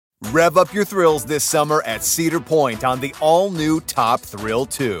Rev up your thrills this summer at Cedar Point on the all-new Top Thrill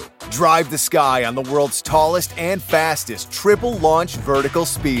 2. Drive the sky on the world's tallest and fastest triple-launch vertical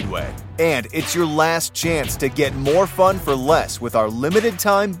speedway. And it's your last chance to get more fun for less with our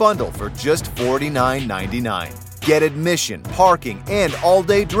limited-time bundle for just $49.99. Get admission, parking, and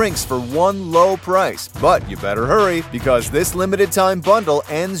all-day drinks for one low price. But you better hurry because this limited-time bundle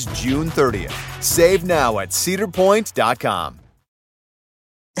ends June 30th. Save now at cedarpoint.com.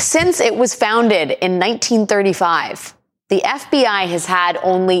 Since it was founded in 1935, the FBI has had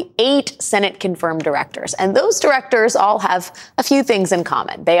only 8 Senate-confirmed directors. And those directors all have a few things in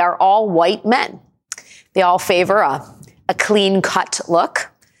common. They are all white men. They all favor a clean-cut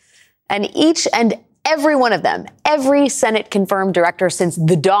look. And each and every one of them, every Senate-confirmed director since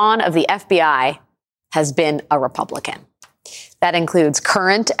the dawn of the FBI has been a Republican. That includes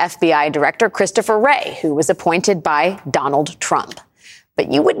current FBI Director Christopher Wray, who was appointed by Donald Trump. But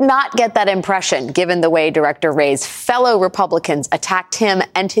you would not get that impression given the way Director Wray's fellow Republicans attacked him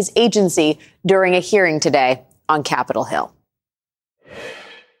and his agency during a hearing today on Capitol Hill.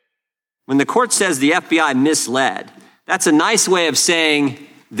 When the court says the FBI misled, that's a nice way of saying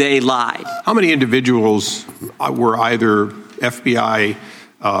they lied. How many individuals were either FBI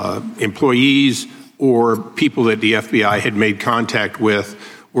employees or people that the FBI had made contact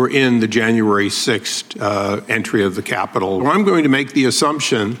with were in the January 6th entry of the Capitol? I'm going to make the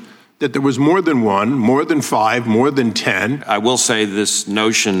assumption that there was more than one, more than 5, more than 10. I will say this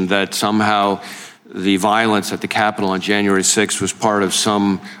notion that somehow the violence at the Capitol on January 6th was part of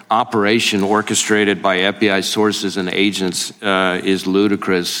some operation orchestrated by FBI sources and agents is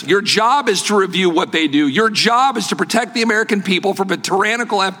ludicrous. Your job is to review what they do. Your job is to protect the American people from a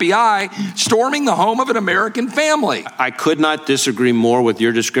tyrannical FBI storming the home of an American family. I could not disagree more with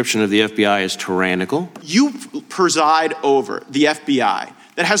your description of the FBI as tyrannical. You preside over the FBI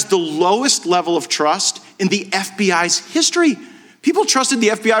that has the lowest level of trust in the FBI's history. People trusted the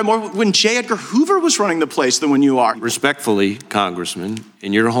FBI more when J. Edgar Hoover was running the place than when you are. Respectfully, Congressman,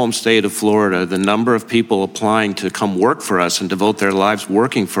 in your home state of Florida, the number of people applying to come work for us and devote their lives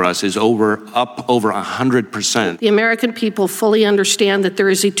working for us is up over 100%. The American people fully understand that there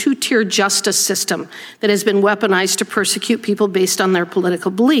is a two-tier justice system that has been weaponized to persecute people based on their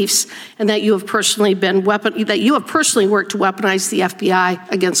political beliefs, and that you have personally worked to weaponize the FBI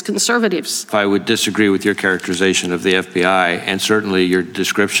against conservatives. I would disagree with your characterization of the FBI and certainly your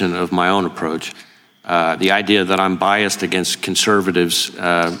description of my own approach. The idea that I'm biased against conservatives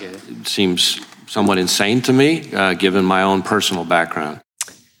seems somewhat insane to me, given my own personal background.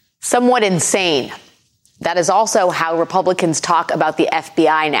 Somewhat insane. That is also how Republicans talk about the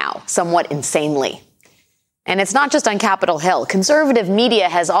FBI now, somewhat insanely. And it's not just on Capitol Hill. Conservative media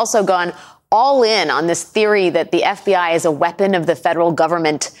has also gone all in on this theory that the FBI is a weapon of the federal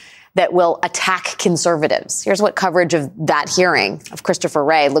government that will attack conservatives. Here's what coverage of that hearing of Christopher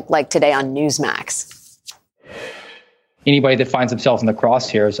Wray looked like today on Newsmax. Anybody that finds themselves in the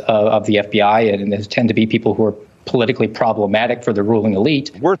crosshairs of the FBI, and there tend to be people who are politically problematic for the ruling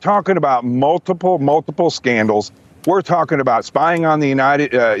elite. We're talking about multiple scandals. We're talking about spying on the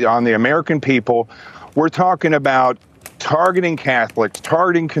on the American people. We're talking about targeting Catholics,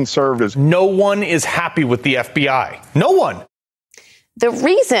 targeting conservatives. No one is happy with the FBI. No one. The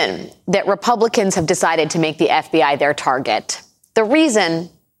reason that Republicans have decided to make the FBI their target, the reason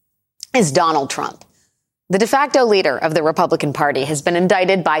is Donald Trump. The de facto leader of the Republican Party has been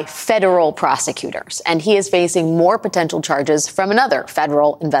indicted by federal prosecutors, and he is facing more potential charges from another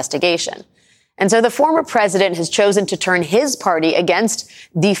federal investigation. And so the former president has chosen to turn his party against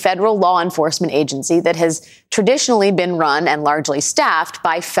the federal law enforcement agency that has traditionally been run and largely staffed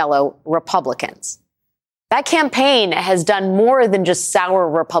by fellow Republicans. That campaign has done more than just sour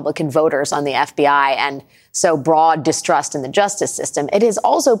Republican voters on the FBI and sow broad distrust in the justice system. It has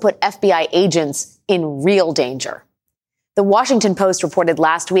also put FBI agents in real danger. The Washington Post reported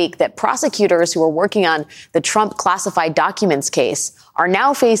last week that prosecutors who are working on the Trump classified documents case are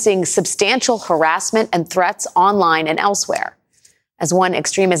now facing substantial harassment and threats online and elsewhere. As one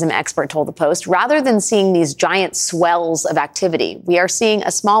extremism expert told the Post, rather than seeing these giant swells of activity, we are seeing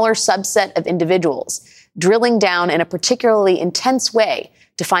a smaller subset of individuals drilling down in a particularly intense way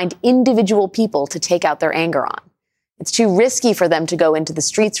to find individual people to take out their anger on. It's too risky for them to go into the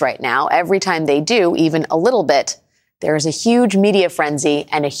streets right now. Every time they do, even a little bit, there is a huge media frenzy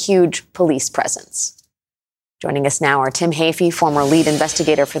and a huge police presence. Joining us now are Tim Hafey, former lead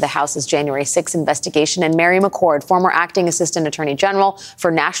investigator for the House's January 6th investigation, and Mary McCord, former acting assistant attorney general for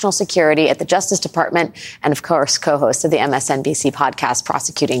national security at the Justice Department, and of course, co-host of the MSNBC podcast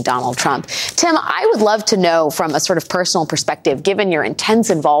Prosecuting Donald Trump. Tim, I would love to know from a sort of personal perspective, given your intense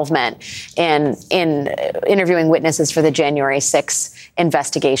involvement in interviewing witnesses for the January 6th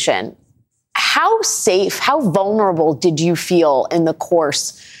investigation, how safe, how vulnerable did you feel in the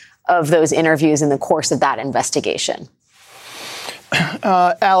course of those interviews, in the course of that investigation?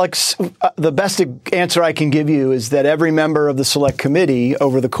 Alex, the best answer I can give you is that every member of the Select Committee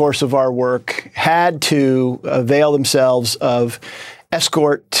over the course of our work had to avail themselves of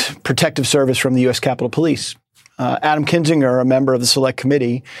escort protective service from the U.S. Capitol Police. Adam Kinzinger, a member of the Select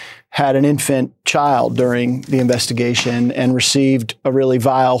Committee, had an infant child during the investigation and received a really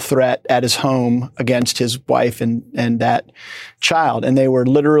vile threat at his home against his wife and that child. And they were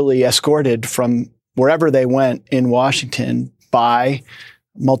literally escorted from wherever they went in Washington by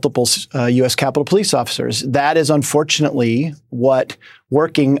multiple U.S. Capitol Police officers. That is unfortunately what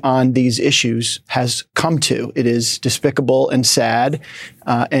working on these issues has come to. It is despicable and sad,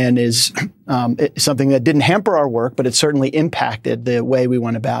 and is something that didn't hamper our work, but it certainly impacted the way we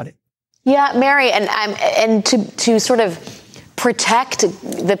went about it. Yeah, Mary, and to sort of protect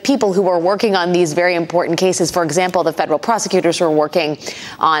the people who are working on these very important cases. For example, the federal prosecutors who are working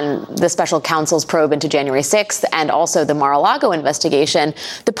on the special counsel's probe into January 6th and also the Mar-a-Lago investigation.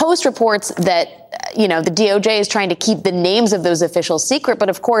 The Post reports that, the DOJ is trying to keep the names of those officials secret. But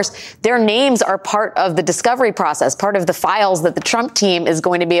of course, their names are part of the discovery process, part of the files that the Trump team is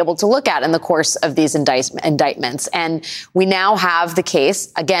going to be able to look at in the course of these indictments. And we now have the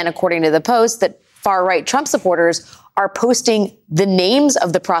case, again, according to the Post, that far-right Trump supporters are posting the names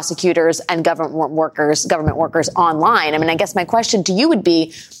of the prosecutors and government workers online. I mean, I guess my question to you would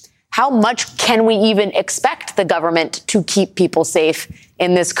be, how much can we even expect the government to keep people safe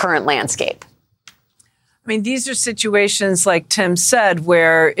in this current landscape? I mean, these are situations, like Tim said,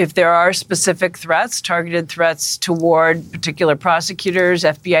 where if there are specific threats, targeted threats toward particular prosecutors,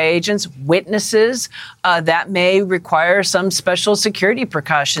 FBI agents, witnesses, that may require some special security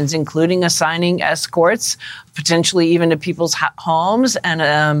precautions, including assigning escorts, potentially even to people's homes,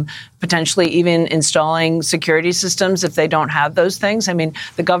 and potentially even installing security systems if they don't have those things. I mean,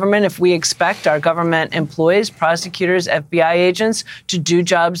 the government, if we expect our government employees, prosecutors, FBI agents to do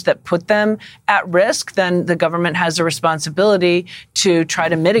jobs that put them at risk, then the government has a responsibility to try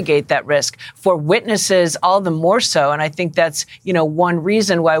to mitigate that risk. For witnesses, all the more so. And I think that's, one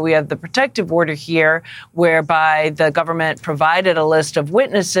reason why we have the protective order here, whereby the government provided a list of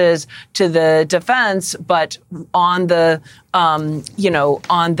witnesses to the defense, but on the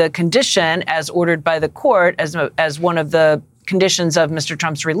condition, as ordered by the court, as one of the conditions of Mr.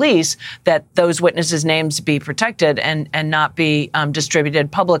 Trump's release, that those witnesses' names be protected and not be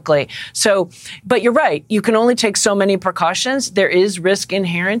distributed publicly. So, but you're right. You can only take so many precautions. There is risk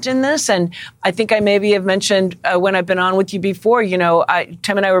inherent in this. And I think I maybe have mentioned when I've been on with you before,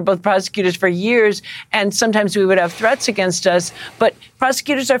 Tim and I were both prosecutors for years, and sometimes we would have threats against us. But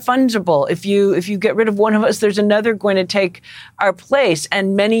prosecutors are fungible. If you get rid of one of us, there's another going to take our place.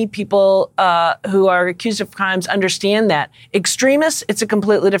 And many people who are accused of crimes understand that. Extremists, it's a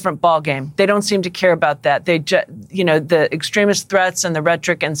completely different ballgame. They don't seem to care about that. They, the extremist threats and the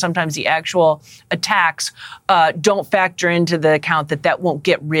rhetoric and sometimes the actual attacks don't factor into the account that won't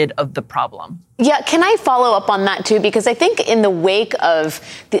get rid of the problem. Yeah, can I follow up on that, too? Because I think in the wake of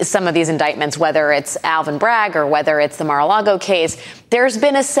some of these indictments, whether it's Alvin Bragg or whether it's the Mar-a-Lago case, there's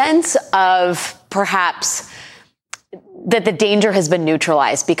been a sense of perhaps that the danger has been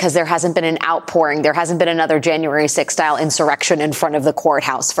neutralized because there hasn't been an outpouring. There hasn't been another January 6th style insurrection in front of the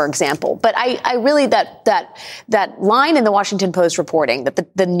courthouse, for example. But I really, that line in the Washington Post reporting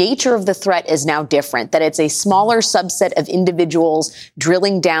that the nature of the threat is now different, that it's a smaller subset of individuals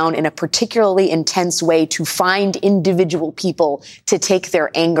drilling down in a particularly intense way to find individual people to take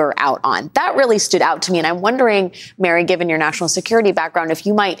their anger out on. That really stood out to me. And I'm wondering, Mary, given your national security background, if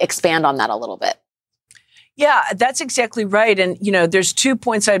you might expand on that a little bit. Yeah, that's exactly right. And, there's 2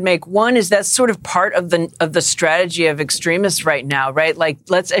 points I'd make. One is that's sort of part of the strategy of extremists right now, right? Like,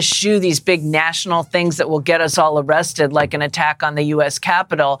 let's eschew these big national things that will get us all arrested, like an attack on the U.S.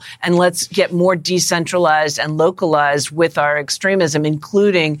 Capitol, and let's get more decentralized and localized with our extremism,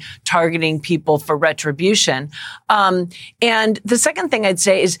 including targeting people for retribution. And the second thing I'd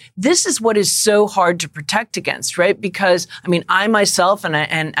say is this is what is so hard to protect against, right? Because, I mean, I myself, and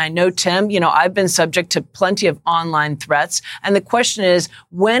I know Tim, I've been subject to plenty of online threats. And the question is,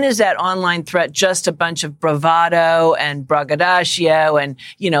 when is that online threat just a bunch of bravado and braggadocio and,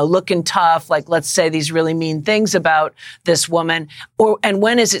 looking tough, like let's say these really mean things about this woman? And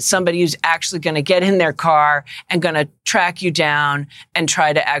when is it somebody who's actually going to get in their car and going to track you down and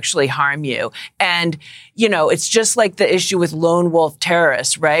try to actually harm you? And, it's just like the issue with lone wolf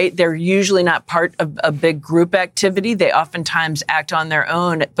terrorists, right? They're usually not part of a big group activity. They oftentimes act on their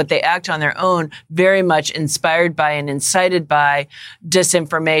own, but they act on their own very much inspired by and incited by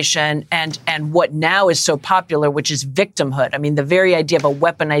disinformation and what now is so popular, which is victimhood. I mean, the very idea of a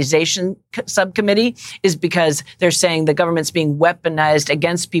weaponization subcommittee is because they're saying the government's being weaponized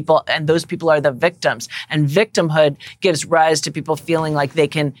against people and those people are the victims. And victimhood gives rise to people feeling like they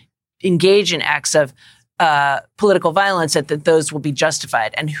can engage in acts of political violence, that those will be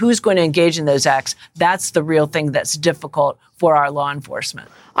justified. And who's going to engage in those acts? That's the real thing that's difficult for our law enforcement.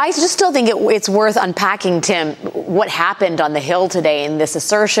 I just still think it's worth unpacking, Tim, what happened on the Hill today in this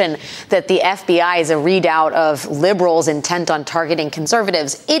assertion that the FBI is a readout of liberals intent on targeting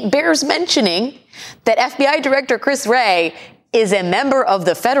conservatives. It bears mentioning that FBI Director Chris Wray is a member of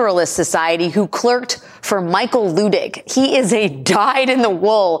the Federalist Society who clerked for Michael Ludig. He is a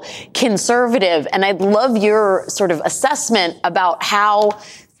dyed-in-the-wool conservative, and I'd love your sort of assessment about how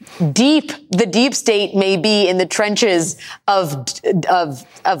deep the deep state may be in the trenches of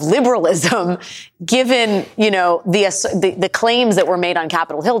liberalism, given the claims that were made on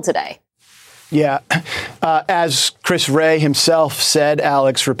Capitol Hill today. Yeah. As Chris Wray himself said,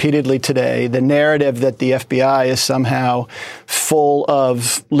 Alex, repeatedly today, the narrative that the FBI is somehow full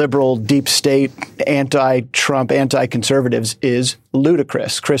of liberal, deep state, anti-Trump, anti-conservatives is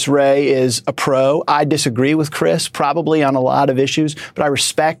ludicrous. Chris Wray is a pro. I disagree with Chris probably on a lot of issues, but I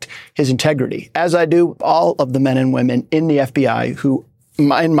respect his integrity, as I do all of the men and women in the FBI who,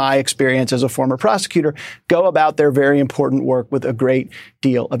 in my experience as a former prosecutor, go about their very important work with a great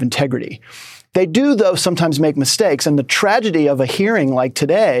deal of integrity. They do, though, sometimes make mistakes. And the tragedy of a hearing like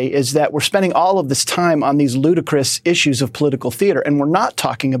today is that we're spending all of this time on these ludicrous issues of political theater. And we're not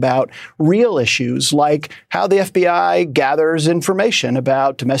talking about real issues like how the FBI gathers information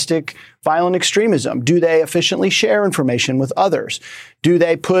about domestic violent extremism. Do they efficiently share information with others? Do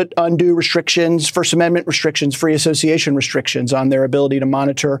they put undue restrictions, First Amendment restrictions, free association restrictions on their ability to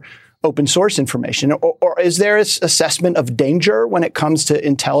monitor open source information? Or is there an assessment of danger when it comes to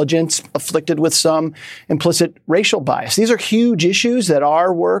intelligence afflicted with some implicit racial bias? These are huge issues that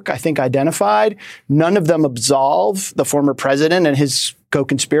our work, I think, identified. None of them absolve the former president and his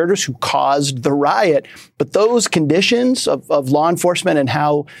co-conspirators who caused the riot. But those conditions of law enforcement and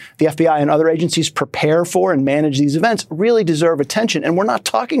how the FBI and other agencies prepare for and manage these events really deserve attention. And we're not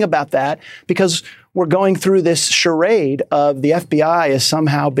talking about that because we're going through this charade of the FBI has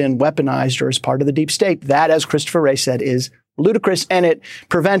somehow been weaponized or is part of the deep state. That, as Christopher Wray said, is ludicrous, and it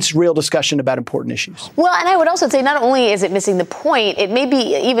prevents real discussion about important issues. Well, and I would also say not only is it missing the point, it may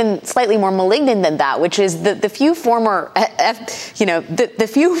be even slightly more malignant than that, which is the few former, the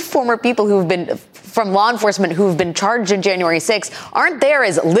few former people who've been from law enforcement who've been charged in January 6th aren't there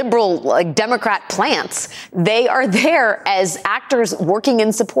as liberal, Democrat plants. They are there as actors working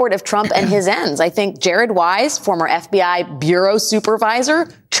in support of Trump and his ends. I think Jared Wise, former FBI bureau supervisor,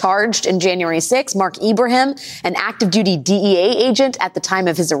 charged in January 6th. Mark Ibrahim, an active duty DEA agent at the time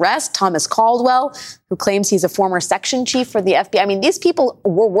of his arrest. Thomas Caldwell, who claims he's a former section chief for the FBI. I mean, these people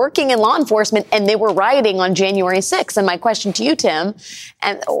were working in law enforcement and they were rioting on January 6th. And my question to you, Tim,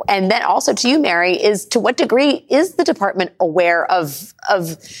 and then also to you, Mary, is to what degree is the department aware of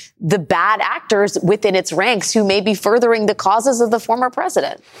the bad actors within its ranks who may be furthering the causes of the former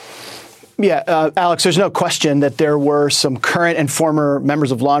president? Yeah, Alex, there's no question that there were some current and former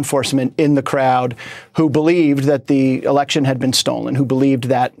members of law enforcement in the crowd who believed that the election had been stolen, who believed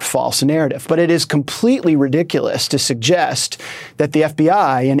that false narrative. But it is completely ridiculous to suggest that the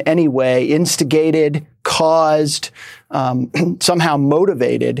FBI in any way instigated, caused, somehow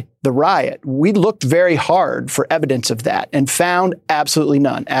motivated the riot. We looked very hard for evidence of that and found absolutely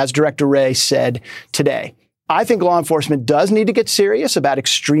none, as Director Wray said today. I think law enforcement does need to get serious about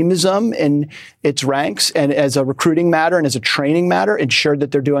extremism in its ranks and as a recruiting matter and as a training matter, ensure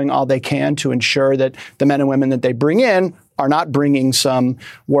that they're doing all they can to ensure that the men and women that they bring in are not bringing some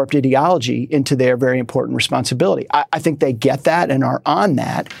warped ideology into their very important responsibility. I think they get that and are on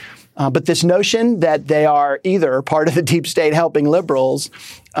that. But this notion that they are either part of the deep state helping liberals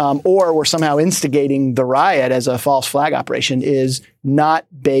or were somehow instigating the riot as a false flag operation is not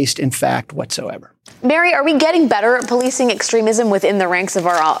based in fact whatsoever. Mary, are we getting better at policing extremism within the ranks of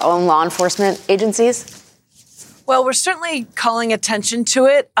our own law enforcement agencies? Well, we're certainly calling attention to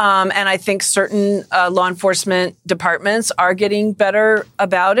it. And I think certain law enforcement departments are getting better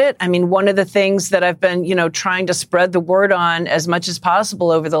about it. I mean, one of the things that I've been, trying to spread the word on as much as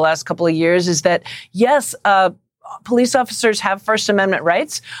possible over the last couple of years is that, yes, police officers have First Amendment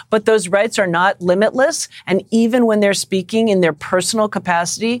rights, but those rights are not limitless. And even when they're speaking in their personal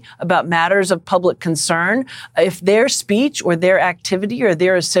capacity about matters of public concern, if their speech or their activity or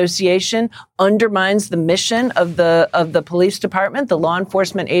their association undermines the mission of the police department, the law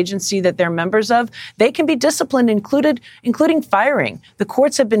enforcement agency that they're members of, they can be disciplined, including firing. The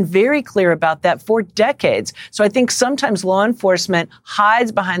courts have been very clear about that for decades. So I think sometimes law enforcement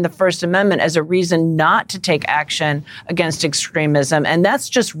hides behind the First Amendment as a reason not to take action against extremism. And that's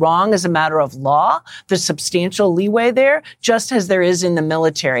just wrong as a matter of law. There's substantial leeway there, just as there is in the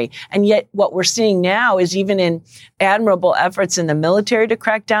military. And yet what we're seeing now is even in admirable efforts in the military to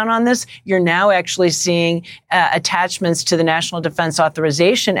crack down on this, you're now actually seeing attachments to the National Defense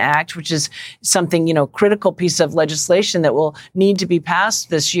Authorization Act, which is something, critical piece of legislation that will need to be passed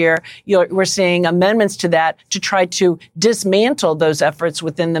this year. We're seeing amendments to that to try to dismantle those efforts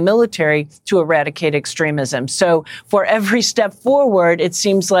within the military to eradicate extremism. So for every step forward, it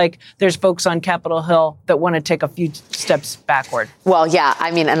seems like there's folks on Capitol Hill that want to take a few steps backward. Well, yeah,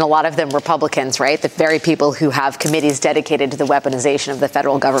 I mean, and a lot of them Republicans, right? The very people who have committees dedicated to the weaponization of the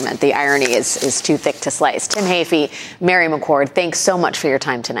federal government. The irony is too thick to slice. Tim Hafey, Mary McCord, thanks so much for your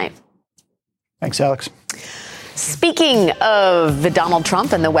time tonight. Thanks, Alex. Speaking of the Donald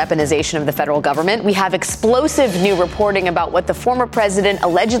Trump and the weaponization of the federal government, we have explosive new reporting about what the former president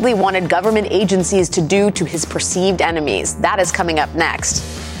allegedly wanted government agencies to do to his perceived enemies. That is coming up next.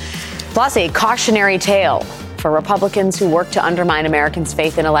 Plus, a cautionary tale for Republicans who work to undermine Americans'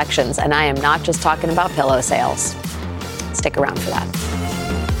 faith in elections. And I am not just talking about pillow sales. Stick around for that.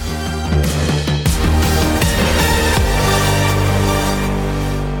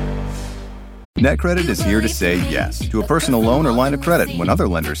 NetCredit is here to say yes to a personal loan or line of credit when other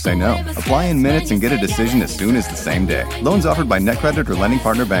lenders say no. Apply in minutes and get a decision as soon as the same day. Loans offered by NetCredit or lending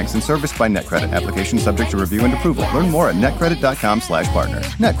partner banks and serviced by NetCredit. Application subject to review and approval. Learn more at netcredit.com/partners.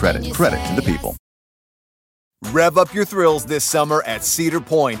 NetCredit. Credit to the people. Rev up your thrills this summer at Cedar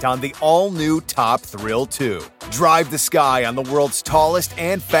Point on the all-new Top Thrill 2. Drive the sky on the world's tallest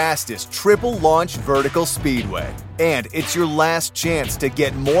and fastest triple-launch vertical speedway. And it's your last chance to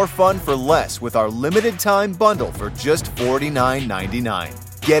get more fun for less with our limited-time bundle for just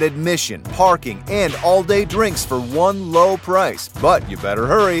 $49.99. Get admission, parking, and all-day drinks for one low price. But you better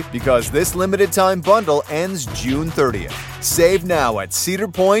hurry because this limited-time bundle ends June 30th. Save now at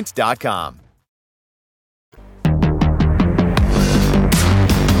cedarpoint.com.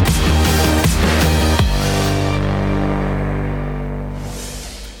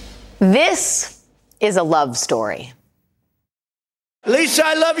 This is a love story. Lisa,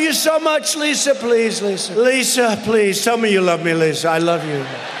 I love you so much. Lisa, please, Lisa. Lisa, please, tell me you love me, Lisa. I love you.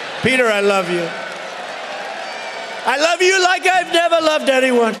 Peter, I love you. I love you like I've never loved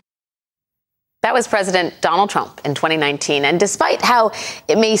anyone. That was President Donald Trump in 2019. And despite how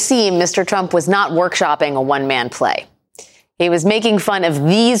it may seem, Mr. Trump was not workshopping a one-man play. He was making fun of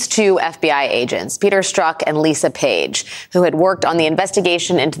these two FBI agents, Peter Strzok and Lisa Page, who had worked on the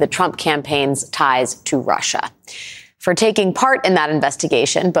investigation into the Trump campaign's ties to Russia. For taking part in that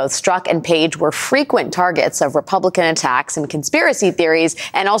investigation, both Strzok and Page were frequent targets of Republican attacks and conspiracy theories,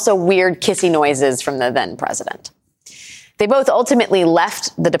 and also weird kissy noises from the then president. They both ultimately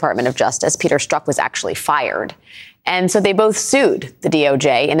left the Department of Justice. Peter Strzok was actually fired. And so they both sued the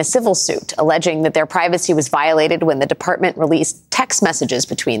DOJ in a civil suit, alleging that their privacy was violated when the department released text messages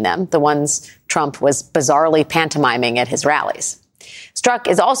between them, the ones Trump was bizarrely pantomiming at his rallies. Strzok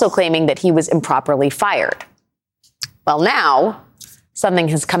is also claiming that he was improperly fired. Well, now something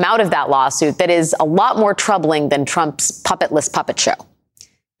has come out of that lawsuit that is a lot more troubling than Trump's puppetless puppet show.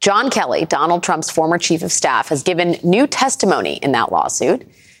 John Kelly, Donald Trump's former chief of staff, has given new testimony in that lawsuit.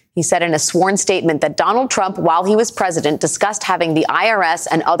 He said in a sworn statement that Donald Trump, while he was president, discussed having the IRS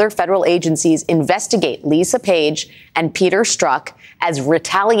and other federal agencies investigate Lisa Page and Peter Strzok as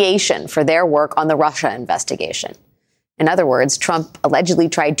retaliation for their work on the Russia investigation. In other words, Trump allegedly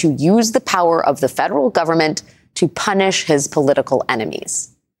tried to use the power of the federal government to punish his political enemies.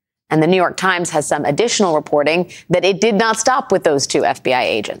 And the New York Times has some additional reporting that it did not stop with those two FBI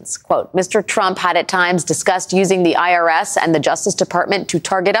agents. Quote, Mr. Trump had at times discussed using the IRS and the Justice Department to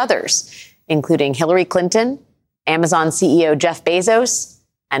target others, including Hillary Clinton, Amazon CEO Jeff Bezos,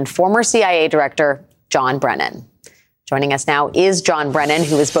 and former CIA Director John Brennan. Joining us now is John Brennan,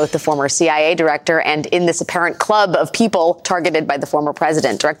 who is both the former CIA director and in this apparent club of people targeted by the former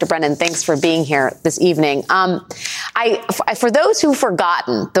president. Director Brennan, thanks for being here this evening. For those who've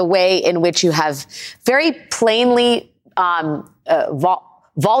forgotten the way in which you have very plainly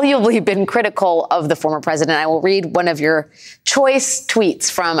volubly been critical of the former president, I will read one of your choice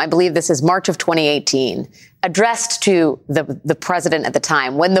tweets from, I believe this is March of 2018, addressed to the president at the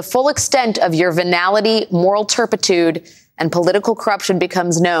time. When the full extent of your venality, moral turpitude, and political corruption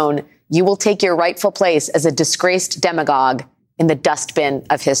becomes known, you will take your rightful place as a disgraced demagogue in the dustbin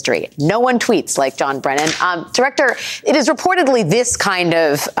of history. No one tweets like John Brennan. Director, it is reportedly these kind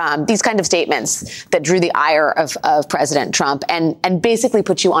of statements that drew the ire of President Trump and basically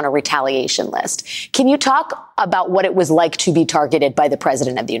put you on a retaliation list. Can you talk about what it was like to be targeted by the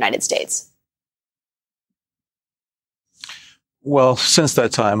president of the United States? Well, since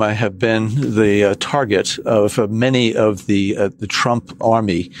that time, I have been the target of many of the Trump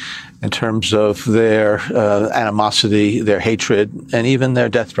army in terms of their animosity, their hatred, and even their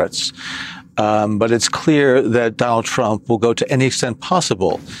death threats. But it's clear that Donald Trump will go to any extent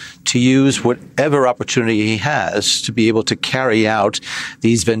possible to use whatever opportunity he has to be able to carry out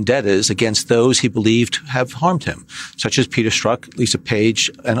these vendettas against those he believed have harmed him, such as Peter Strzok, Lisa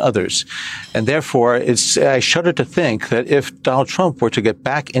Page, and others. And therefore, I shudder to think that if Donald Trump were to get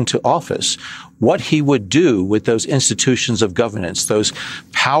back into office, what he would do with those institutions of governance, those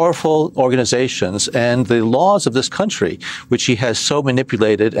powerful organizations and the laws of this country, which he has so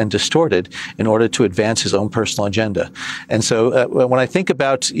manipulated and distorted in order to advance his own personal agenda. And so when I think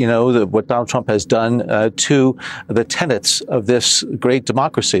about, what Donald Trump has done to the tenets of this great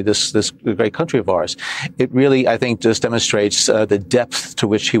democracy, this great country of ours, it really, I think, just demonstrates the depth to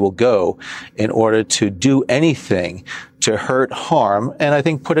which he will go in order to do anything to hurt, harm, and I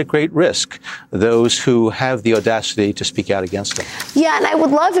think put at great risk those who have the audacity to speak out against them. Yeah, and I would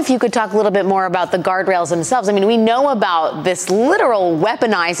love if you could talk a little bit more about the guardrails themselves. I mean, we know about this literal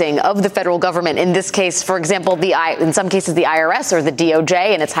weaponizing of the federal government. In this case, for example, in some cases, the IRS or the DOJ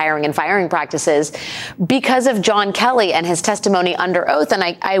and its hiring and firing practices because of John Kelly and his testimony under oath. And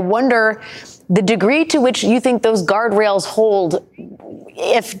I wonder the degree to which you think those guardrails hold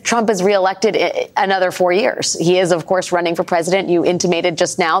if Trump is reelected another 4 years. He is, of course, running for president. You intimated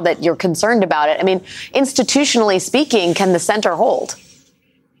just now that you're concerned about it. I mean, institutionally speaking, can the center hold?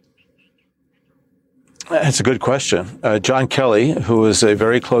 That's a good question. John Kelly, who is a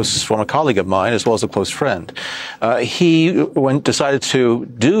very close former colleague of mine, as well as a close friend, he decided to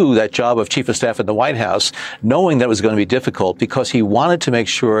do that job of chief of staff in the White House, knowing that it was going to be difficult because he wanted to make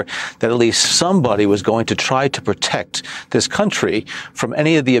sure that at least somebody was going to try to protect this country from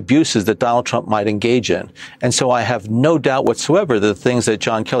any of the abuses that Donald Trump might engage in. And so I have no doubt whatsoever that the things that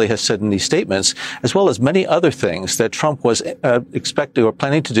John Kelly has said in these statements, as well as many other things that Trump was expecting or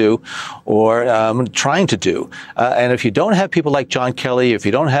planning to do or trying to do. And if you don't have people like John Kelly, if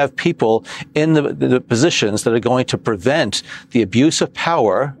you don't have people in the positions that are going to prevent the abuse of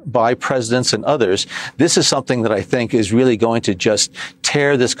power by presidents and others, this is something that I think is really going to just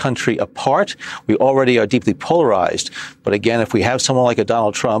tear this country apart. We already are deeply polarized. But again, if we have someone like a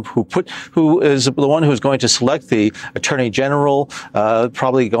Donald Trump who is the one who's going to select the attorney general,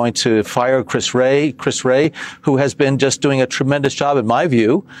 probably going to fire Chris Wray, who has been just doing a tremendous job, in my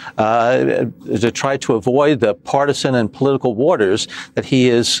view, to try to avoid the partisan and political waters that he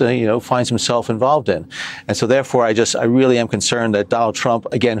is, finds himself involved in. And so therefore, I really am concerned that Donald Trump,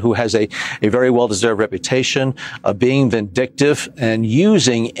 again, who has a very well-deserved reputation of being vindictive and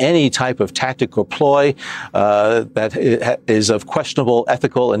using any type of tactic or ploy that is of questionable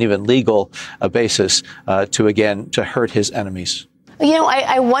ethical and even legal basis to hurt his enemies.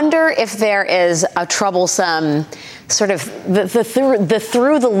 I wonder if there is a troublesome sort of the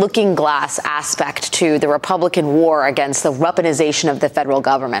through the looking glass aspect to the Republican war against the weaponization of the federal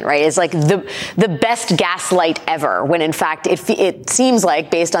government, right? It's like the best gaslight ever, when in fact it seems like,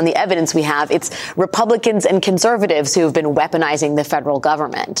 based on the evidence we have, it's Republicans and conservatives who have been weaponizing the federal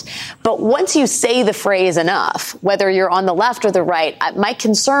government. But once you say the phrase enough, whether you're on the left or the right, my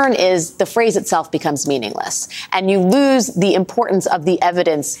concern is the phrase itself becomes meaningless and you lose the importance of the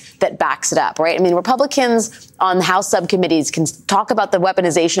evidence that backs it up, right? I mean, Republicans on House subcommittees can talk about the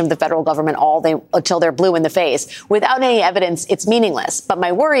weaponization of the federal government until they're blue in the face. Without any evidence, it's meaningless. But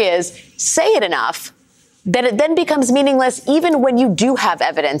my worry is, say it enough that it then becomes meaningless even when you do have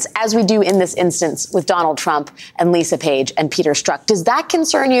evidence, as we do in this instance with Donald Trump and Lisa Page and Peter Strzok. Does that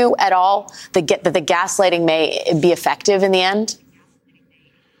concern you at all, that the gaslighting may be effective in the end?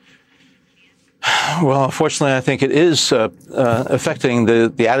 Well, unfortunately, I think it is affecting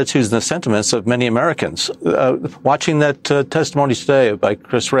the attitudes and the sentiments of many Americans. Watching that testimony today by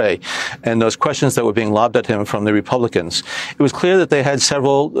Chris Wray and those questions that were being lobbed at him from the Republicans, it was clear that they had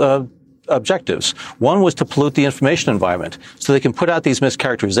several objectives. One was to pollute the information environment so they can put out these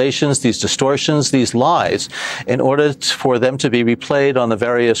mischaracterizations, these distortions, these lies in order for them to be replayed on the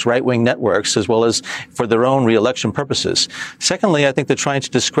various right-wing networks as well as for their own re-election purposes. Secondly, I think they're trying to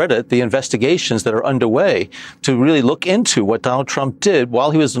discredit the investigations that are underway to really look into what Donald Trump did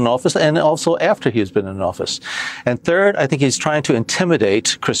while he was in office and also after he has been in office. And third, I think he's trying to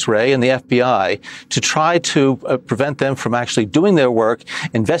intimidate Chris Wray and the FBI to try to prevent them from actually doing their work,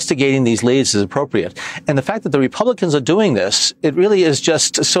 investigating these leads as appropriate. And the fact that the Republicans are doing this, it really is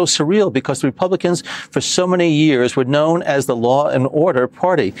just so surreal because the Republicans for so many years were known as the law and order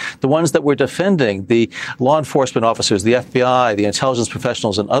party, the ones that were defending the law enforcement officers, the FBI, the intelligence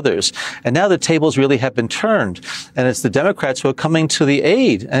professionals, and others. And now the tables really have been turned. And it's the Democrats who are coming to the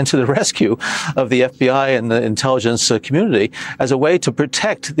aid and to the rescue of the FBI and the intelligence community as a way to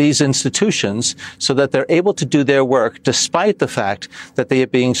protect these institutions so that they're able to do their work despite the fact that they are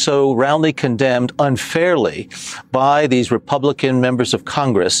being so roundly condemned unfairly by these Republican members of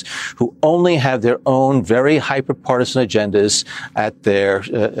Congress who only have their own very hyper-partisan agendas at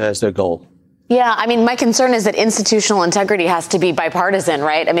as their goal. Yeah, I mean, my concern is that institutional integrity has to be bipartisan,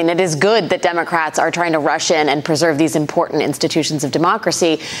 right? I mean, it is good that Democrats are trying to rush in and preserve these important institutions of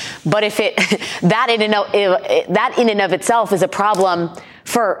democracy, but if that in and of itself is a problem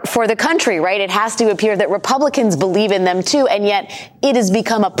for the country, right? It has to appear that Republicans believe in them too, and yet it has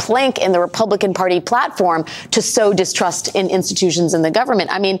become a plank in the Republican Party platform to sow distrust in institutions and the government.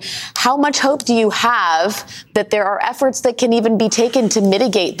 I mean, how much hope do you have that there are efforts that can even be taken to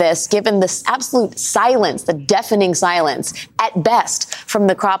mitigate this, given this absolute silence, the deafening silence, at best, from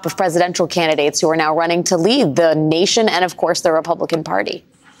the crop of presidential candidates who are now running to lead the nation and, of course, the Republican Party?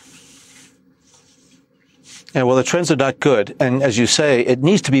 Yeah, well, the trends are not good. And as you say, it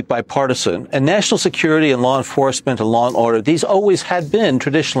needs to be bipartisan. And national security and law enforcement and law and order, these always had been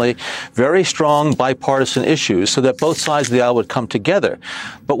traditionally very strong bipartisan issues so that both sides of the aisle would come together.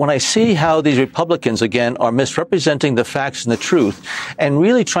 But when I see how these Republicans, again, are misrepresenting the facts and the truth and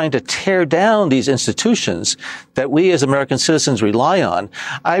really trying to tear down these institutions that we as American citizens rely on,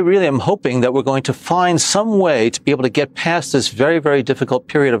 I really am hoping that we're going to find some way to be able to get past this very, very difficult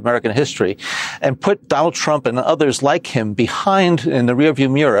period of American history and put Donald Trump and others like him behind in the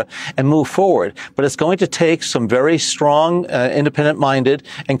rearview mirror and move forward. But it's going to take some very strong, independent-minded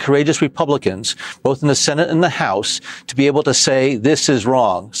and courageous Republicans, both in the Senate and the House, to be able to say this is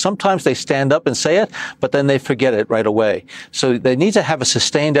wrong. Sometimes they stand up and say it, but then they forget it right away. So they need to have a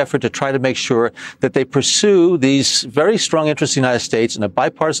sustained effort to try to make sure that they pursue these very strong interests of the United States in a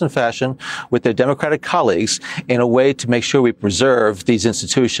bipartisan fashion with their Democratic colleagues in a way to make sure we preserve these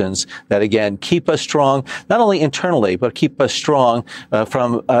institutions that, again, keep us strong, not only internally, but keep us strong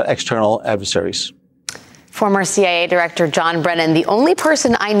from external adversaries. Former CIA Director John Brennan, the only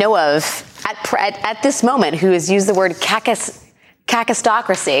person I know of at this moment who has used the word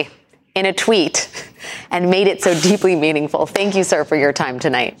kakistocracy in a tweet and made it so deeply meaningful. Thank you, sir, for your time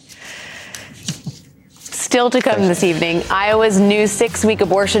tonight. Still to come this evening, Iowa's new 6-week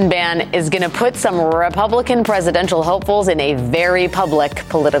abortion ban is going to put some Republican presidential hopefuls in a very public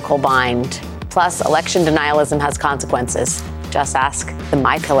political bind. Plus, election denialism has consequences. Just ask the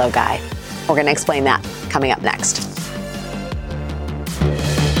MyPillow guy. We're going to explain that coming up next.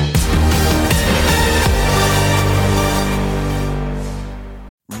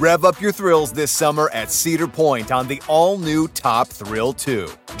 Rev up your thrills this summer at Cedar Point on the all-new Top Thrill 2.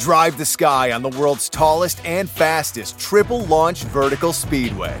 Drive the sky on the world's tallest and fastest triple-launch vertical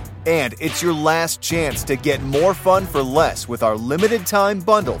speedway. And it's your last chance to get more fun for less with our limited-time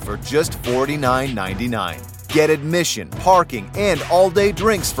bundle for just $49.99. Get admission, parking, and all-day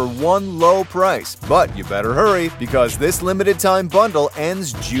drinks for one low price. But you better hurry because this limited-time bundle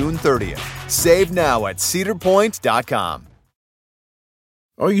ends June 30th. Save now at cedarpoint.com.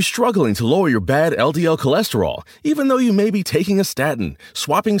 Are you struggling to lower your bad LDL cholesterol, even though you may be taking a statin,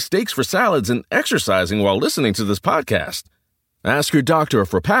 swapping steaks for salads, and exercising while listening to this podcast? Ask your doctor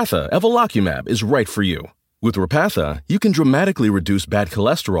if Repatha Evolocumab is right for you. With Repatha, you can dramatically reduce bad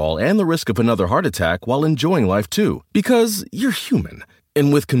cholesterol and the risk of another heart attack while enjoying life too, because you're human.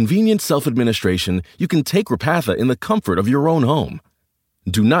 And with convenient self-administration, you can take Repatha in the comfort of your own home.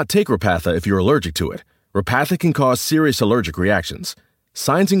 Do not take Repatha if you're allergic to it. Repatha can cause serious allergic reactions.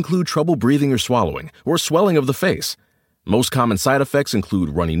 Signs include trouble breathing or swallowing, or swelling of the face. Most common side effects include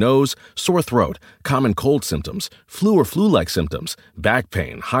runny nose, sore throat, common cold symptoms, flu or flu-like symptoms, back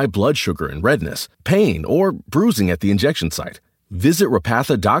pain, high blood sugar and redness, pain, or bruising at the injection site. Visit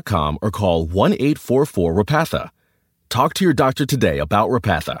Repatha.com or call 1-844-REPATHA. Talk to your doctor today about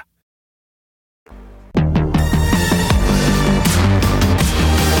Repatha.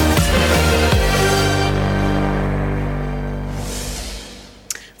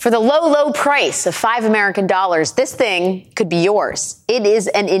 For the low, low price of $5 American, this thing could be yours. It is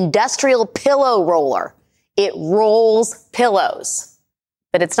an industrial pillow roller. It rolls pillows.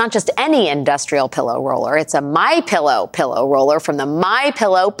 But it's not just any industrial pillow roller. It's a MyPillow pillow roller from the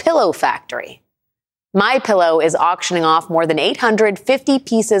MyPillow Pillow Factory. MyPillow is auctioning off more than 850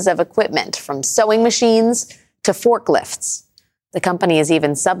 pieces of equipment, from sewing machines to forklifts. The company is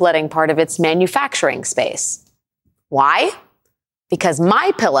even subletting part of its manufacturing space. Why? Because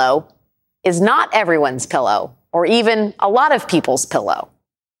MyPillow is not everyone's pillow, or even a lot of people's pillow,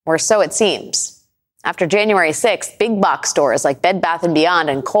 or so it seems. After January 6th, big box stores like Bed Bath & Beyond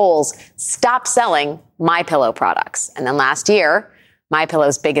and Kohl's stopped selling MyPillow products. And then last year,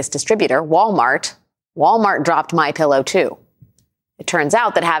 MyPillow's biggest distributor, Walmart dropped MyPillow too. It turns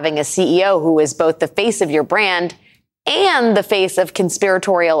out that having a CEO who is both the face of your brand and the face of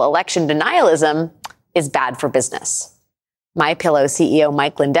conspiratorial election denialism is bad for business. MyPillow CEO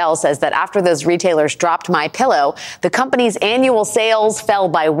Mike Lindell says that after those retailers dropped MyPillow, the company's annual sales fell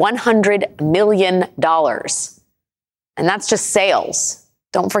by $100 million. And that's just sales.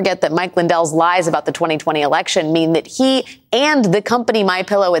 Don't forget that Mike Lindell's lies about the 2020 election mean that he and the company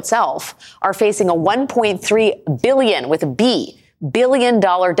MyPillow itself are facing a $1.3 billion, with a B,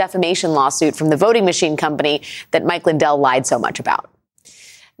 billion-dollar defamation lawsuit from the voting machine company that Mike Lindell lied so much about.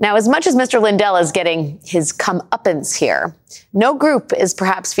 Now, as much as Mr. Lindell is getting his comeuppance here, no group is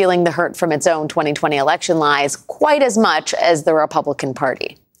perhaps feeling the hurt from its own 2020 election lies quite as much as the Republican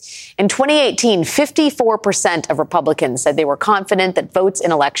Party. In 2018, 54% of Republicans said they were confident that votes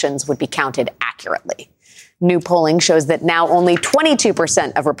in elections would be counted accurately. New polling shows that now only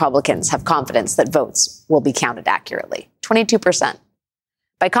 22% of Republicans have confidence that votes will be counted accurately. 22%.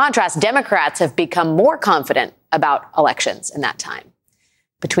 By contrast, Democrats have become more confident about elections in that time.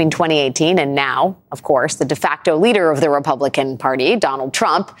 Between 2018 and now, of course, the de facto leader of the Republican Party, Donald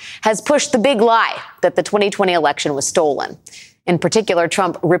Trump, has pushed the big lie that the 2020 election was stolen. In particular,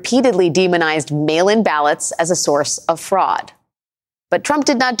 Trump repeatedly demonized mail-in ballots as a source of fraud. But Trump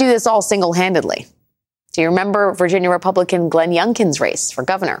did not do this all single-handedly. Do you remember Virginia Republican Glenn Youngkin's race for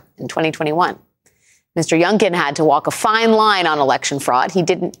governor in 2021? Mr. Youngkin had to walk a fine line on election fraud. He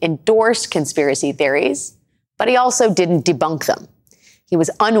didn't endorse conspiracy theories, but he also didn't debunk them. He was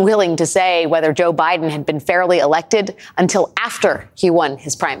unwilling to say whether Joe Biden had been fairly elected until after he won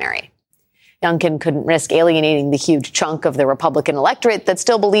his primary. Youngkin couldn't risk alienating the huge chunk of the Republican electorate that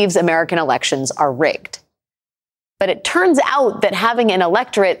still believes American elections are rigged. But it turns out that having an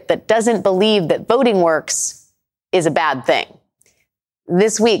electorate that doesn't believe that voting works is a bad thing.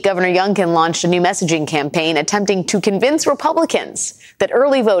 This week, Governor Youngkin launched a new messaging campaign attempting to convince Republicans that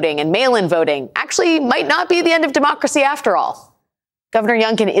early voting and mail-in voting actually might not be the end of democracy after all. Governor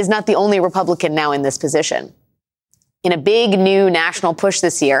Youngkin is not the only Republican now in this position. In a big new national push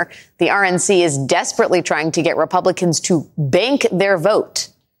this year, the RNC is desperately trying to get Republicans to bank their vote,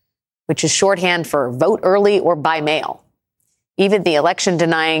 which is shorthand for vote early or by mail. Even the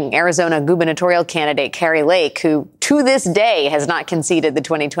election-denying Arizona gubernatorial candidate Kari Lake, who to this day has not conceded the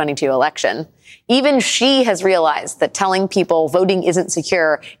 2022 election, even she has realized that telling people voting isn't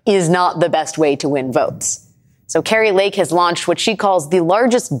secure is not the best way to win votes. So Kari Lake has launched what she calls the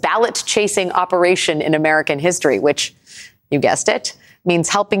largest ballot-chasing operation in American history, which, you guessed it, means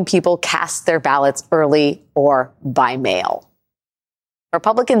helping people cast their ballots early or by mail.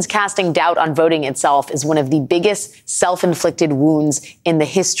 Republicans casting doubt on voting itself is one of the biggest self-inflicted wounds in the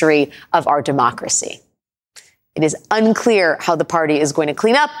history of our democracy. It is unclear how the party is going to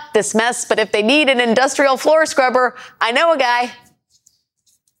clean up this mess, but if they need an industrial floor scrubber, I know a guy.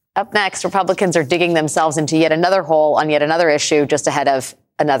 Up next, Republicans are digging themselves into yet another hole on yet another issue just ahead of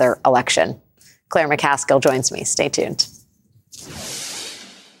another election. Claire McCaskill joins me. Stay tuned.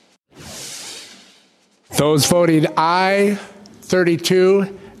 Those voting aye,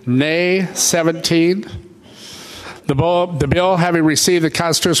 32, nay, 17. The bill, having received the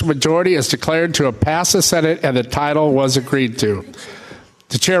constitutional majority, is declared to have passed the Senate and the title was agreed to.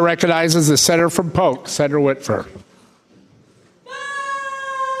 The chair recognizes the senator from Polk, Senator Whitford.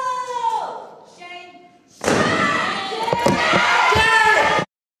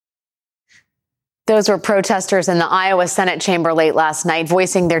 Those were protesters in the Iowa Senate chamber late last night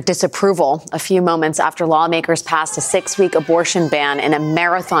voicing their disapproval a few moments after lawmakers passed a 6-week abortion ban in a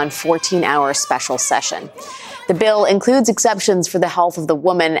marathon 14-hour special session. The bill includes exceptions for the health of the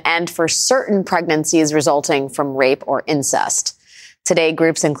woman and for certain pregnancies resulting from rape or incest. Today,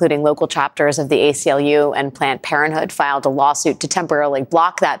 groups including local chapters of the ACLU and Planned Parenthood filed a lawsuit to temporarily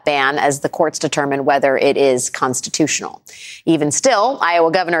block that ban as the courts determine whether it is constitutional. Even still,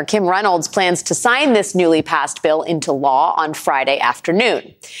 Iowa Governor Kim Reynolds plans to sign this newly passed bill into law on Friday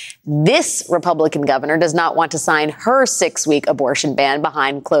afternoon. This Republican governor does not want to sign her 6-week abortion ban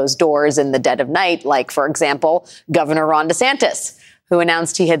behind closed doors in the dead of night, like, for example, Governor Ron DeSantis, who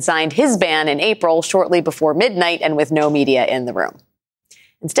announced he had signed his ban in April shortly before midnight and with no media in the room.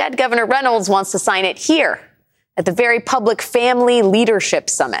 Instead, Governor Reynolds wants to sign it here at the very public Family Leadership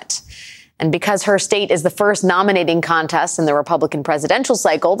Summit. And because her state is the first nominating contest in the Republican presidential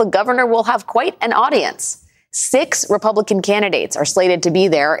cycle, the governor will have quite an audience. 6 Republican candidates are slated to be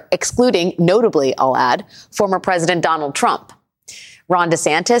there, excluding, notably, I'll add, former President Donald Trump. Ron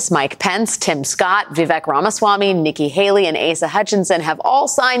DeSantis, Mike Pence, Tim Scott, Vivek Ramaswamy, Nikki Haley, and Asa Hutchinson have all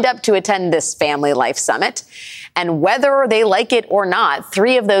signed up to attend this Family Life Summit. And whether they like it or not,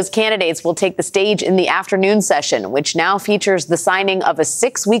 3 of those candidates will take the stage in the afternoon session, which now features the signing of a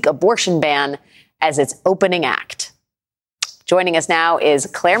 6-week abortion ban as its opening act. Joining us now is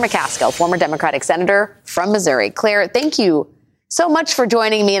Claire McCaskill, former Democratic senator from Missouri. Claire, thank you so much for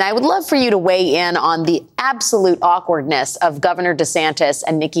joining me. And I would love for you to weigh in on the absolute awkwardness of Governor DeSantis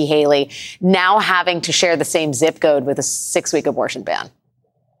and Nikki Haley now having to share the same zip code with a 6-week abortion ban.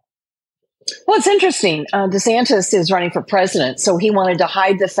 Well, it's interesting. DeSantis is running for president, so he wanted to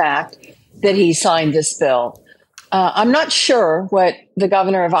hide the fact that he signed this bill. I'm not sure what the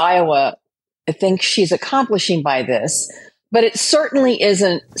governor of Iowa thinks she's accomplishing by this, but it certainly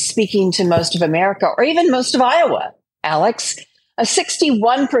isn't speaking to most of America or even most of Iowa, Alex.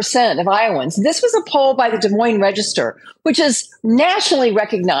 61% of Iowans. This was a poll by the Des Moines Register, which is nationally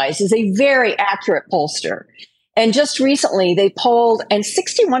recognized as a very accurate pollster. And just recently they polled, and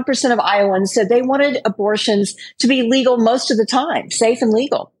 61% of Iowans said they wanted abortions to be legal most of the time, safe and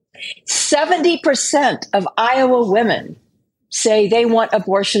legal. 70% of Iowa women say they want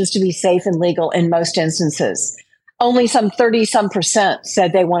abortions to be safe and legal in most instances. Only some 30%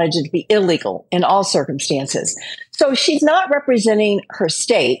 said they wanted it to be illegal in all circumstances. So she's not representing her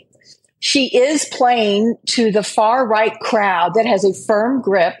state. She is playing to the far right crowd that has a firm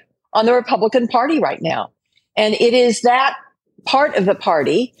grip on the Republican Party right now. And it is that part of the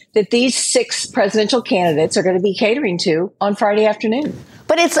party that these 6 presidential candidates are going to be catering to on Friday afternoon.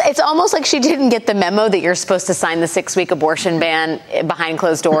 But it's almost like she didn't get the memo that you're supposed to sign the 6-week abortion ban behind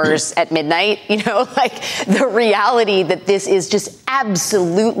closed doors at midnight. You know, like the reality that this is just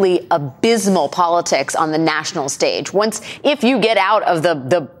absolutely abysmal politics on the national stage. If you get out of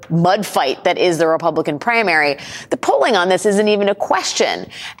the mud fight that is the Republican primary, the polling on this isn't even a question.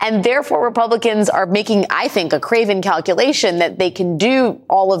 And therefore, Republicans are making, I think, a craven calculation that they can do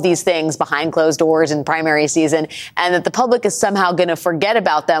all of these things behind closed doors in primary season, and that the public is somehow going to forget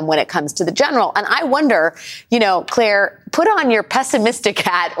about them when it comes to the general. And I wonder, Claire, put on your pessimistic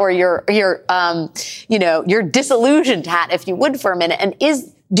hat or your disillusioned hat, if you would, for a minute. And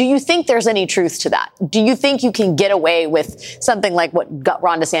do you think there's any truth to that? Do you think you can get away with something like what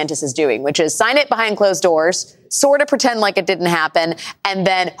Ron DeSantis is doing, which is sign it behind closed doors, sort of pretend like it didn't happen, and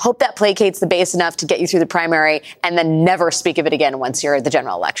then hope that placates the base enough to get you through the primary, and then never speak of it again once you're the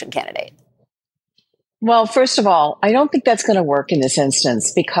general election candidate? Well, first of all, I don't think that's going to work in this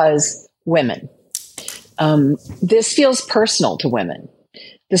instance because women. This feels personal to women.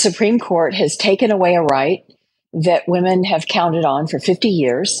 The Supreme Court has taken away a right that women have counted on for 50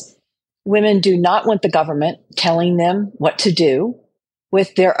 years. Women do not want the government telling them what to do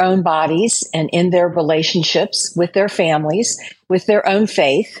with their own bodies and in their relationships with their families, with their own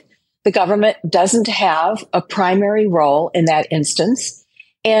faith. The government doesn't have a primary role in that instance.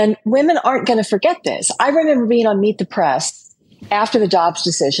 And women aren't going to forget this. I remember being on Meet the Press after the Dobbs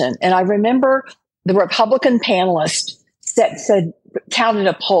decision, and I remember the Republican panelist touted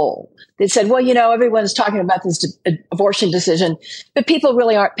a poll that said, well, everyone's talking about this abortion decision, but people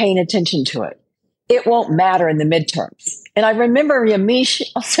really aren't paying attention to it. It won't matter in the midterms. And I remember Yamiche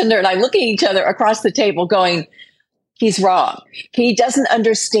sitting there and I looking at each other across the table going, he's wrong. He doesn't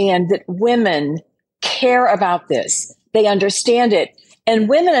understand that women care about this. They understand it. And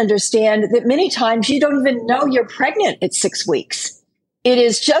women understand that many times you don't even know you're pregnant at 6 weeks. It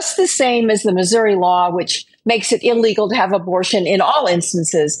is just the same as the Missouri law, which makes it illegal to have abortion in all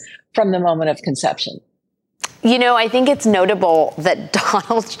instances from the moment of conception. You know, I think it's notable that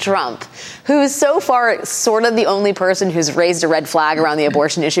Donald Trump, who's so far sort of the only person who's raised a red flag around the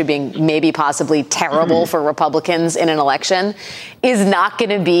abortion issue being maybe possibly terrible for Republicans in an election, is not going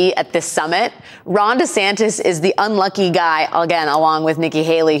to be at this summit. Ron DeSantis is the unlucky guy, again, along with Nikki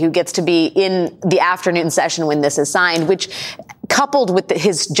Haley, who gets to be in the afternoon session when this is signed, which, coupled with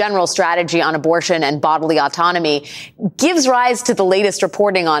his general strategy on abortion and bodily autonomy, gives rise to the latest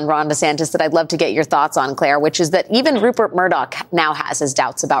reporting on Ron DeSantis that I'd love to get your thoughts on, Claire, which is that even Rupert Murdoch now has his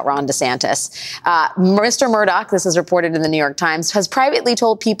doubts about Ron DeSantis. Mr. Murdoch, this is reported in the New York Times, has privately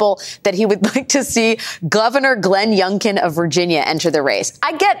told people that he would like to see Governor Glenn Youngkin of Virginia enter the race.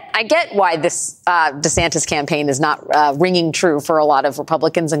 I get why this DeSantis campaign is not ringing true for a lot of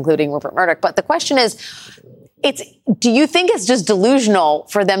Republicans, including Rupert Murdoch. But the question is, do you think it's just delusional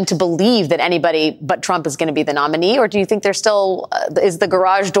for them to believe that anybody but Trump is going to be the nominee? Or do you think there's still, is the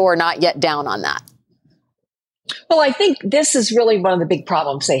garage door not yet down on that? Well, I think this is really one of the big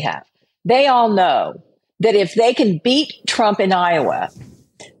problems they have. They all know that if they can beat Trump in Iowa,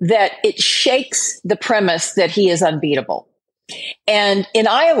 that it shakes the premise that he is unbeatable. And in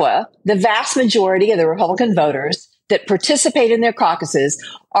Iowa, the vast majority of the Republican voters that participate in their caucuses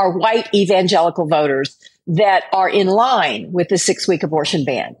are white evangelical voters that are in line with the 6-week abortion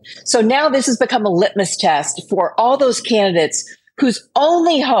ban. So now this has become a litmus test for all those candidates whose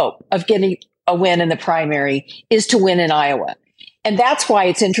only hope of getting a win in the primary is to win in Iowa. And that's why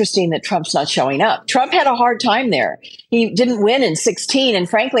it's interesting that Trump's not showing up. Trump had a hard time there. He didn't win in 2016 and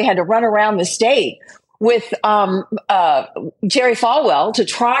frankly had to run around the state with Jerry Falwell to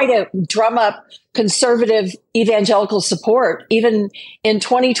try to drum up conservative evangelical support, even in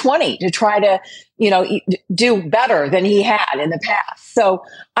 2020, to try to, do better than he had in the past. So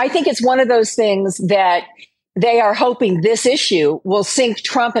I think it's one of those things that they are hoping this issue will sink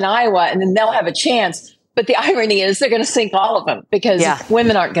Trump in Iowa and then they'll have a chance. But the irony is they're going to sink all of them because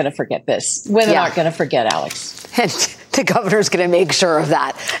women aren't going to forget this. Women aren't going to forget, Alex. And the governor's going to make sure of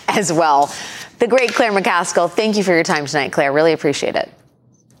that as well. The great Claire McCaskill, thank you for your time tonight, Claire. Really appreciate it.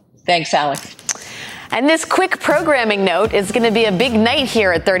 Thanks, Alex. And this quick programming note is going to be a big night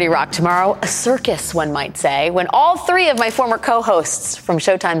here at 30 Rock tomorrow. A circus, one might say, when all three of my former co-hosts from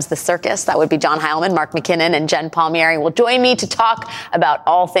Showtime's The Circus, that would be John Heilman, Mark McKinnon, and Jen Palmieri, will join me to talk about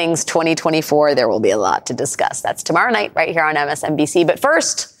all things 2024. There will be a lot to discuss. That's tomorrow night right here on MSNBC. But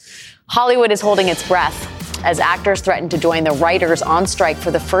first, Hollywood is holding its breath as actors threaten to join the writers on strike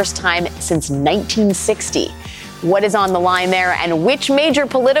for the first time since 1960. What is on the line there, and which major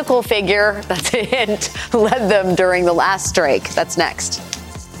political figure, that's a hint, led them during the last strike? That's next.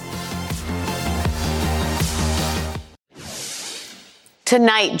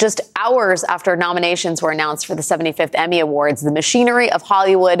 Tonight, just hours after nominations were announced for the 75th Emmy Awards, the machinery of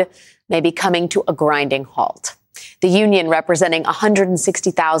Hollywood may be coming to a grinding halt. The union representing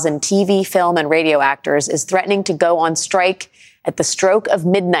 160,000 TV, film, and radio actors is threatening to go on strike at the stroke of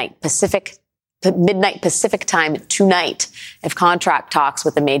midnight Pacific time tonight if contract talks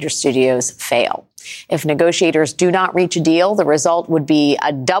with the major studios fail. If negotiators do not reach a deal, the result would be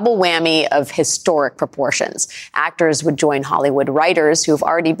a double whammy of historic proportions. Actors would join Hollywood writers who have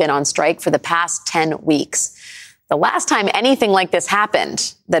already been on strike for the past 10 weeks. The last time anything like this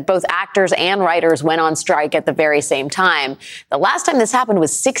happened, that both actors and writers went on strike at the very same time, the last time this happened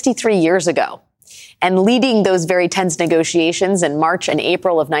was 63 years ago. And leading those very tense negotiations in March and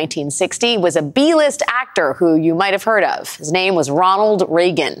April of 1960 was a B-list actor who you might have heard of. His name was Ronald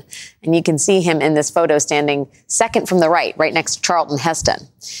Reagan. And you can see him in this photo standing second from the right next to Charlton Heston.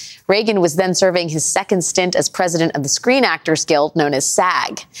 Reagan was then serving his second stint as president of the Screen Actors Guild, known as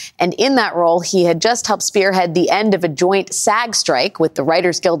SAG. And in that role, he had just helped spearhead the end of a joint SAG strike with the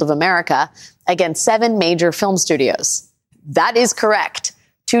Writers Guild of America against 7 major film studios. That is correct.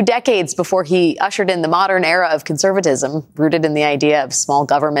 2 decades before he ushered in the modern era of conservatism, rooted in the idea of small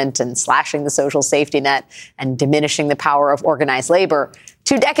government and slashing the social safety net and diminishing the power of organized labor.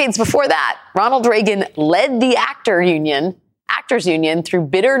 2 decades before that, Ronald Reagan led the actors union through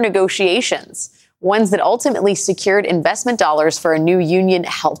bitter negotiations, ones that ultimately secured investment dollars for a new union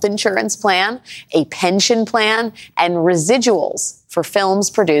health insurance plan, a pension plan, and residuals for films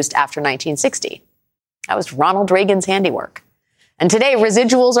produced after 1960. That was Ronald Reagan's handiwork. And today,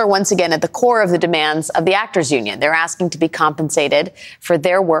 residuals are once again at the core of the demands of the actors union. They're asking to be compensated for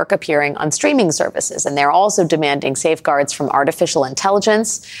their work appearing on streaming services. And they're also demanding safeguards from artificial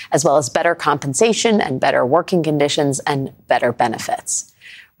intelligence, as well as better compensation and better working conditions and better benefits.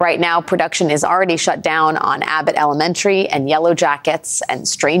 Right now, production is already shut down on Abbott Elementary and Yellow Jackets and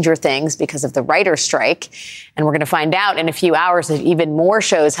Stranger Things because of the writer's strike. And we're going to find out in a few hours if even more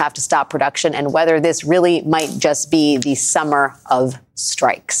shows have to stop production and whether this really might just be the summer of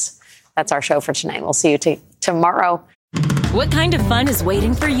strikes. That's our show for tonight. We'll see you tomorrow. What kind of fun is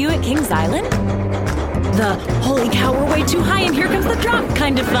waiting for you at Kings Island? The holy cow, we're way too high and here comes the drop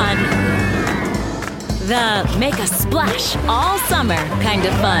kind of fun. The make a splash all summer kind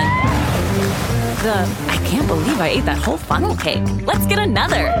of fun. The I can't believe I ate that whole funnel cake. Let's get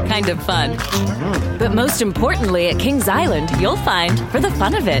another kind of fun. But most importantly, at Kings Island, you'll find for the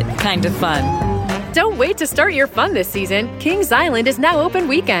fun of it kind of fun. Don't wait to start your fun this season. Kings Island is now open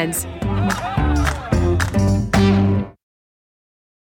weekends.